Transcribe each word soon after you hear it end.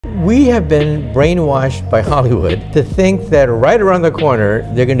We have been brainwashed by Hollywood to think that right around the corner,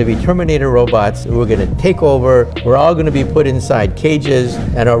 they're going to be Terminator robots who are going to take over. We're all going to be put inside cages,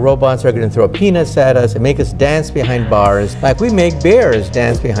 and our robots are going to throw peanuts at us and make us dance behind bars, like we make bears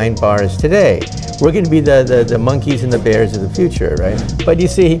dance behind bars today. We're going to be the monkeys and the bears of the future, right? But you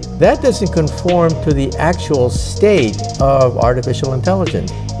see, that doesn't conform to the actual state of artificial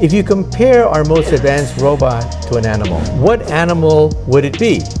intelligence. If you compare our most advanced robot to an animal, what animal would it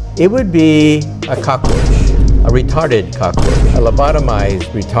be? It would be a cockroach, a retarded cockroach, a lobotomized,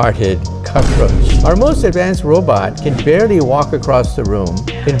 retarded cockroach. Our most advanced robot can barely walk across the room,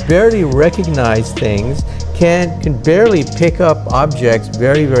 can barely recognize things, can barely pick up objects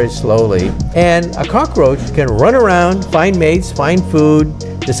very, very slowly. And a cockroach can run around, find mates, find food,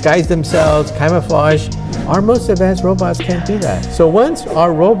 disguise themselves, camouflage. Our most advanced robots can't do that. So once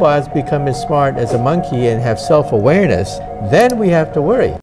our robots become as smart as a monkey and have self-awareness, then we have to worry.